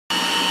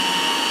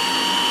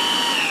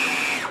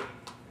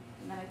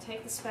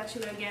take the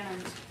spatula again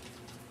and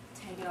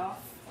take it off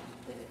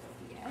the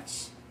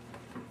edge.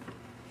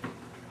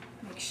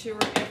 Make sure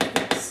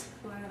everything's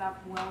blended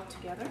up well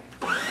together.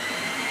 And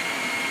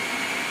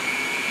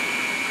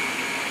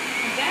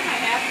then I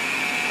add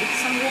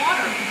some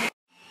water.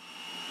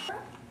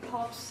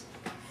 Helps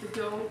the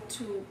dough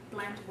to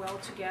blend well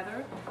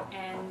together,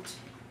 and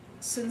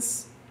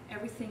since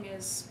everything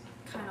is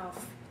kind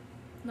of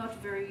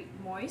not very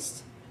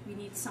moist, we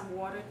need some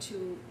water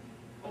to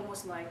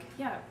almost like,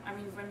 yeah, I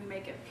mean when we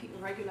make a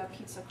regular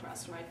pizza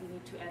crust, right, we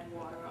need to add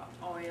water,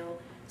 oil,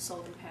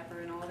 salt and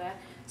pepper and all that.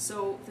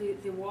 So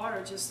the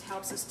water just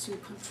helps us to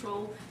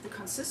control the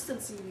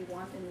consistency we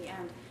want in the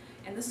end.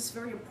 And this is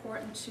very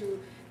important to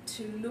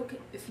look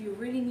if you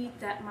really need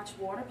that much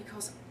water,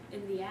 because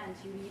in the end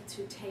you need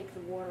to take the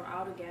water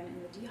out again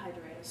in the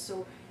dehydrator.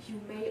 So you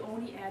may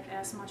only add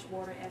as much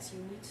water as you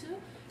need to,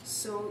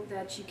 so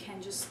that you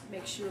can just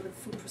make sure the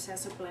food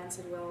processor blends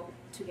it well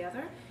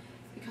together.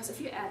 Because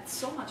if you add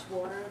so much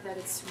water that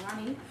it's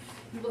runny,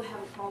 you will have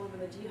a problem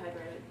with the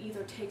dehydrator. It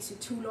either takes you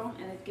too long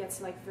and it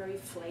gets like very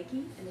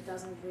flaky and it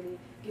doesn't really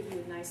give you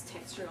a nice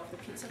texture of the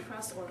pizza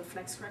crust or the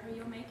flex cracker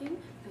you're making,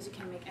 because you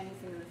can make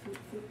anything in the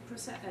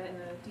in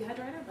the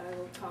dehydrator, but I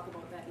will talk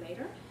about that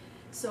later.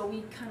 So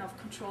we kind of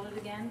control it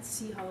again,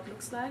 see how it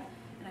looks like,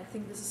 and I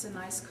think this is a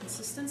nice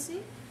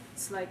consistency.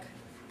 It's like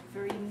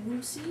very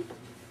moussey,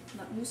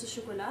 not mousse au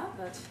chocolat,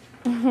 but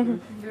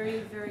very,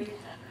 very,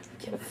 you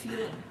can feel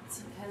it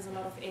has a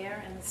lot of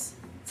air, and it's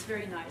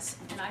very nice.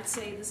 And I'd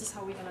say this is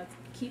how we're gonna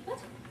keep it.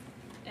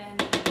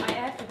 And I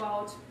add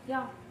about,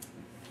 yeah,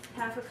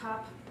 half a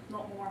cup,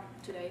 not more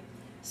today.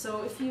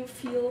 So if you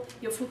feel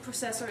your food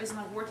processor is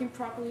not working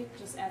properly,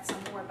 just add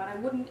some more, but I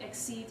wouldn't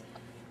exceed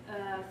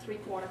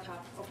 3/4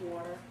 cup of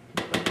water.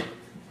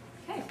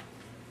 Okay.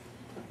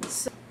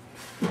 So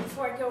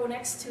before I go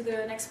next to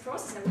the next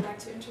process, I would like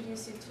to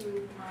introduce you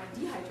to my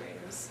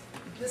dehydrators.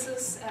 This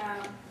is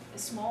a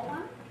small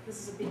one. This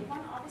is a big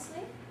one,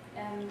 obviously,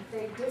 and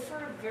they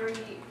differ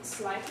very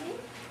slightly.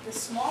 The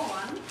small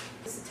one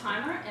is a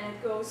timer, and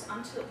it goes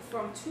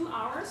from 2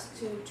 hours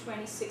to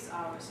 26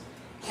 hours.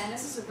 And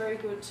this is a very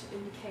good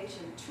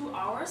indication. 2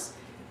 hours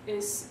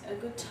is a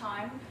good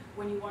time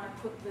when you want to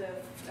put the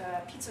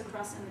pizza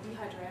crust in the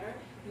dehydrator.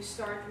 You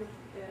start with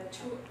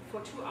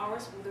for 2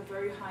 hours with a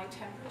very high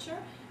temperature,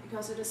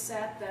 because it is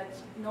said that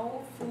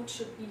no food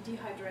should be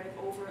dehydrated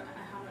over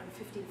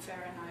 150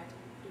 Fahrenheit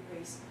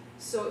degrees.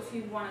 So if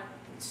you want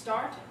to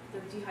start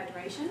the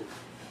dehydration,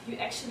 you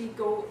actually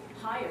go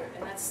higher,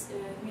 and that's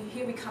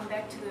here we come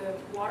back to the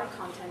water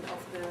content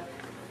of the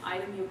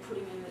item you're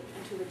putting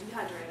into the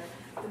dehydrator.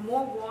 The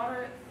more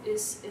water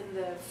is in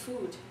the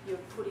food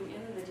you're putting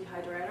in the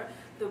dehydrator,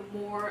 the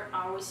more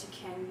hours you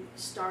can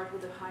start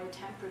with a higher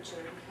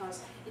temperature, because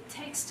it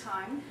takes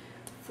time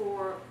for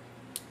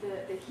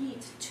the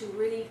heat to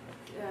really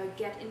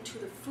get into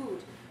the food.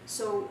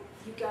 So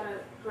you gotta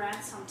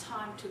grant some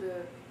time to the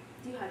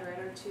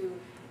dehydrator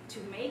to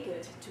make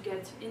it, to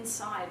get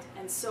inside.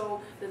 And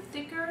so the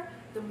thicker,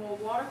 the more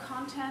water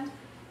content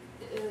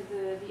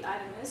the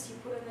item is you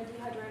put in the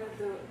dehydrator,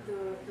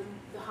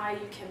 the higher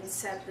you can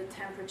set the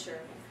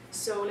temperature.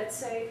 So let's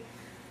say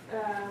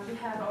we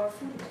have our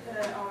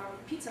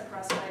pizza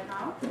crust right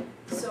now.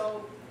 So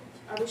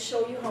I will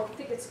show you how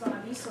thick it's going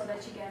to be, so that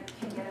you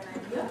can get an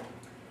idea.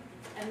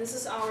 And this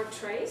is our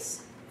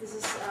trays. This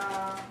is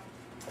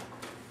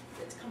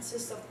it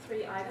consists of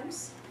 3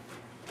 items.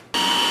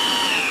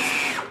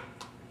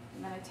 And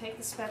then I take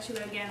the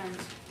spatula again and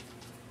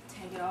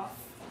take it off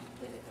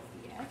the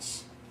edge.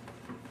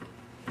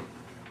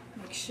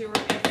 Make sure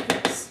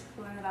everything's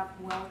blended up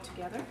well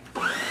together.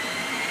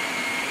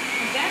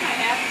 And then I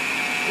add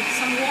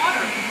some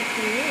water.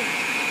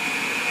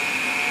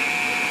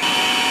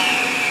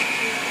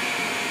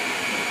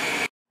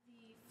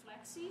 The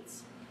flax seeds,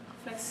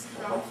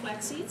 ground flax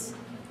seeds,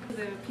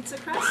 the pizza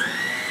crust.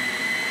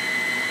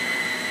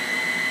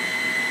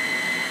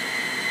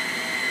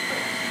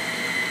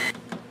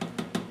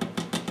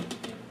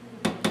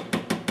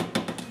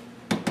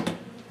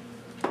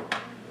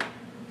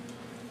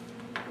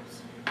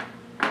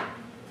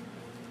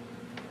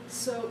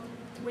 So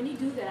when you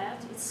do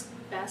that, it's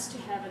best to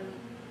have an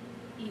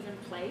even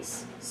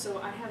place. So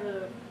I have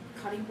a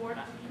cutting board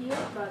here,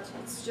 but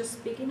it's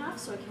just big enough,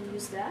 so I can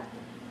use that.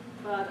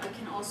 But I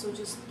can also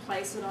just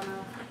place it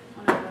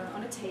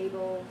on a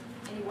table,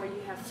 anywhere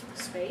you have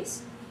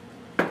space.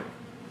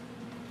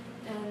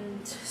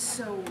 And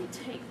so we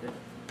take the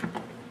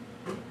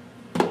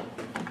dough.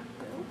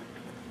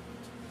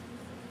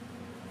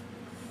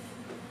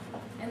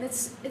 And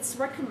it's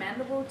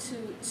recommendable to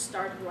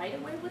start right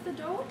away with the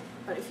dough,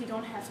 but if you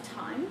don't have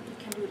time, you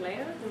can do it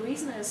later. The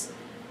reason is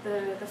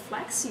the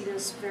flaxseed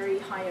is very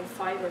high in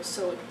fiber,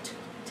 so it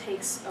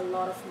takes a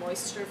lot of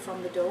moisture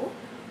from the dough,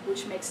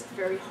 which makes it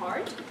very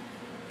hard.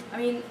 I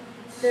mean,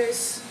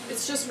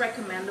 it's just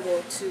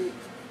recommendable to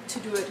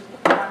do it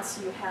once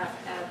you have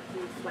added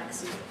the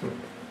flaxseed.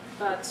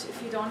 But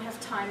if you don't have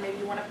time, maybe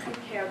you want to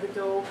prepare the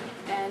dough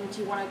and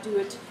you want to do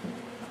it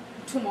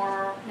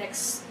tomorrow,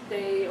 next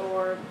day,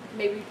 or or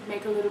maybe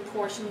make a little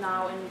portion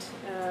now and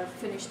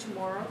finish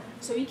tomorrow.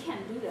 So you can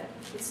do that.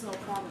 It's no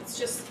problem. It's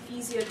just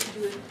easier to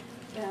do it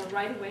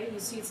right away. You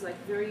see, it's like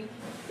very,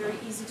 very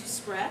easy to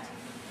spread.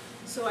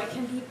 So I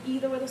can do it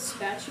either with a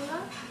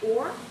spatula,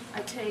 or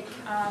I take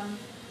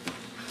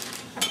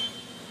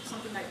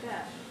something like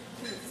that.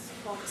 I think it's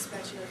called a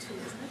spatula too,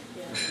 isn't it?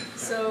 Yeah.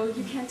 So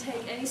you can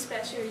take any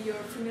spatula you're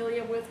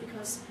familiar with,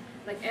 because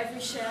like every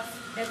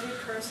chef, every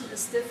person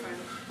is different.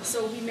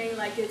 So we may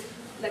like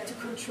to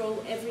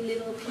control every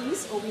little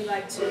piece, or we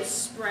like to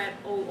spread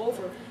all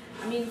over.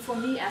 I mean, for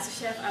me as a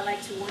chef, I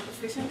like to work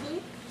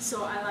efficiently,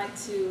 so I like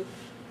to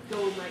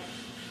go like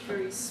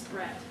very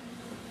spread,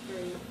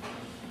 very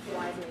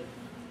widely.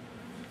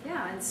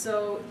 Yeah, and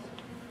so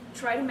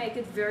try to make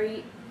it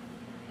very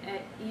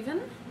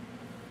even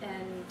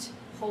and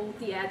hold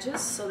the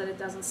edges so that it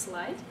doesn't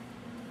slide.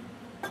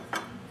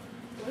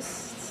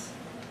 Twist.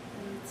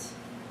 And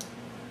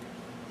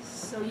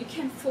so you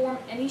can form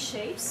any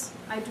shapes.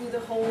 I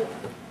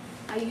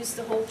use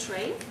the whole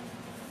tray.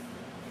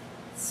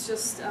 It's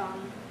just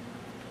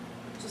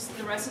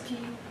the recipe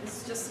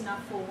is just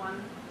enough for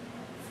one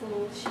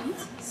full sheet.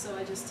 So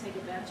I just take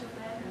advantage of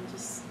that and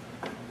just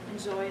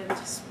enjoy and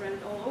just spread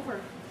it all over.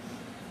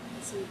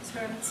 So you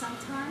turn it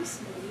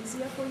sometimes, make it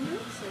easier for you,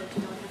 so that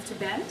you don't have to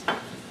bend.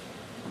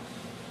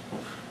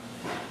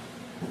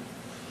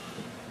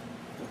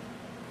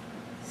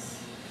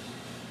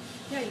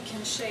 Yeah, you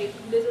can shape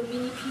little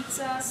mini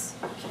pizzas.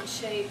 You can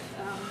shape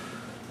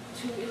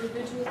 2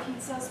 individual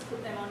pizzas,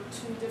 put them on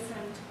 2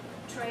 different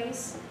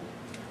trays.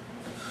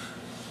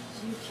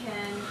 You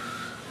can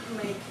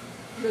make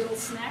little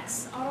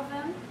snacks out of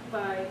them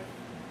by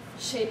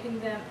shaping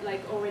them,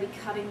 like already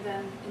cutting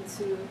them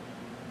into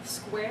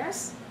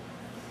squares.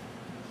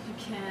 You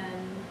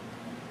can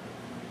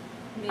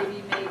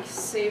maybe make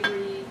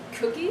savory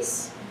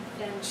cookies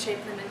and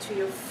shape them into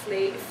your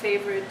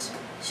favorite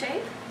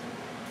shape.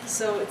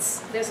 So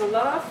there's a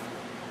lot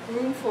of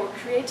room for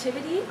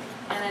creativity,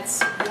 and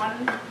it's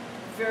one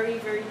very,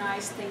 very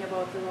nice thing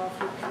about the raw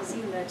food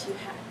cuisine, that you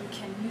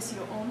can use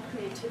your own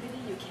creativity.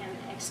 You can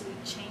actually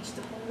change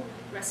the whole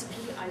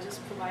recipe I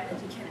just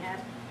provided. You can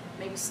add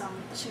maybe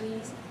some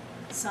chilies,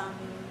 some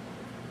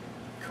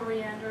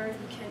coriander,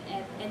 you can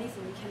add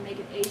anything. You can make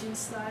it Asian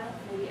style,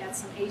 maybe add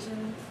some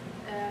Asian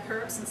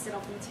herbs instead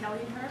of the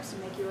Italian herbs. You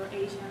make your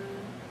Asian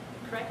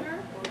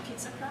cracker or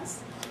pizza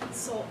crust.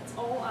 So it's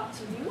all up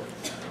to you.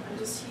 I'm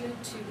just here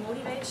to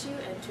motivate you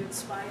and to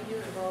inspire you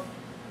about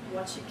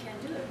what you can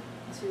do,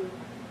 to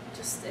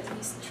just at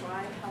least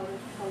try how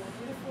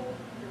beautiful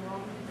the raw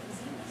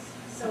cuisine is.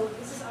 So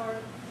this is our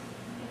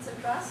pizza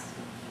crust,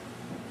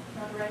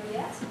 not ready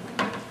yet,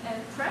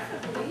 and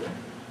preferably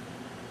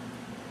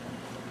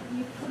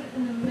you put it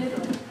in the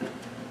middle. Just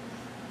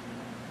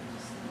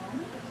a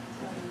moment,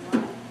 tell me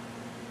why.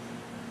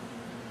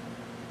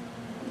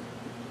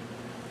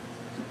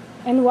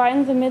 And why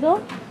in the middle?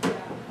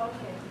 Yeah,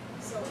 okay.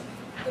 So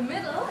the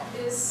middle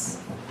is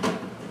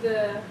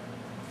the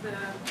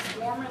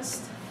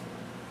warmest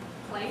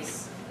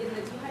place in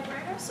the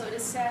dehydrator. So it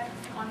is set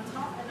on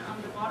top and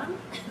on the bottom.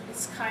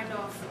 It's kind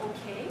of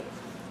okay.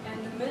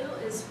 And the middle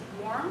is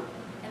warm,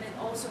 and it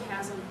also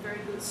has a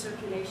very good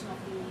circulation of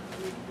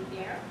the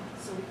air,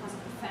 so because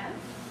of the fan.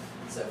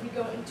 So if we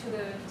go into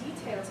the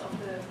details of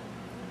the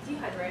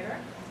dehydrator,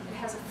 it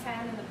has a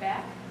fan in the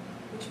back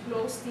which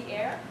blows the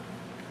air,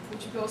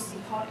 which blows the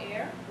hot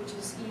air, which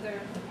is either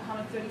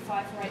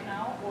 135 right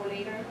now, or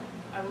later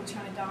I will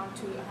turn it down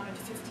to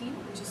 115,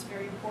 which is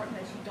very important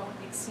that you don't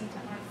exceed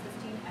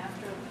 115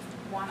 after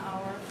 1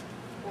 hour,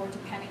 or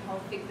depending how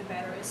thick the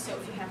batter is. So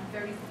if you have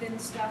very thin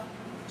stuff,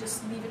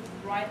 just leave it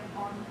right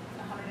on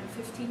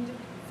 115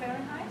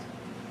 Fahrenheit.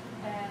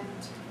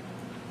 And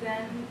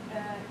then,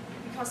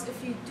 because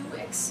if you do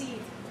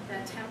exceed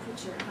that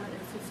temperature,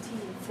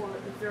 115, for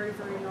a very,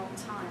 very long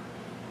time,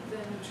 the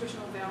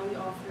nutritional value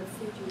of the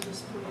food you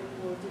just put in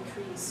will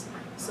decrease.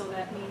 So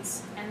that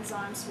means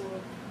enzymes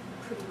will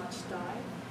pretty much die.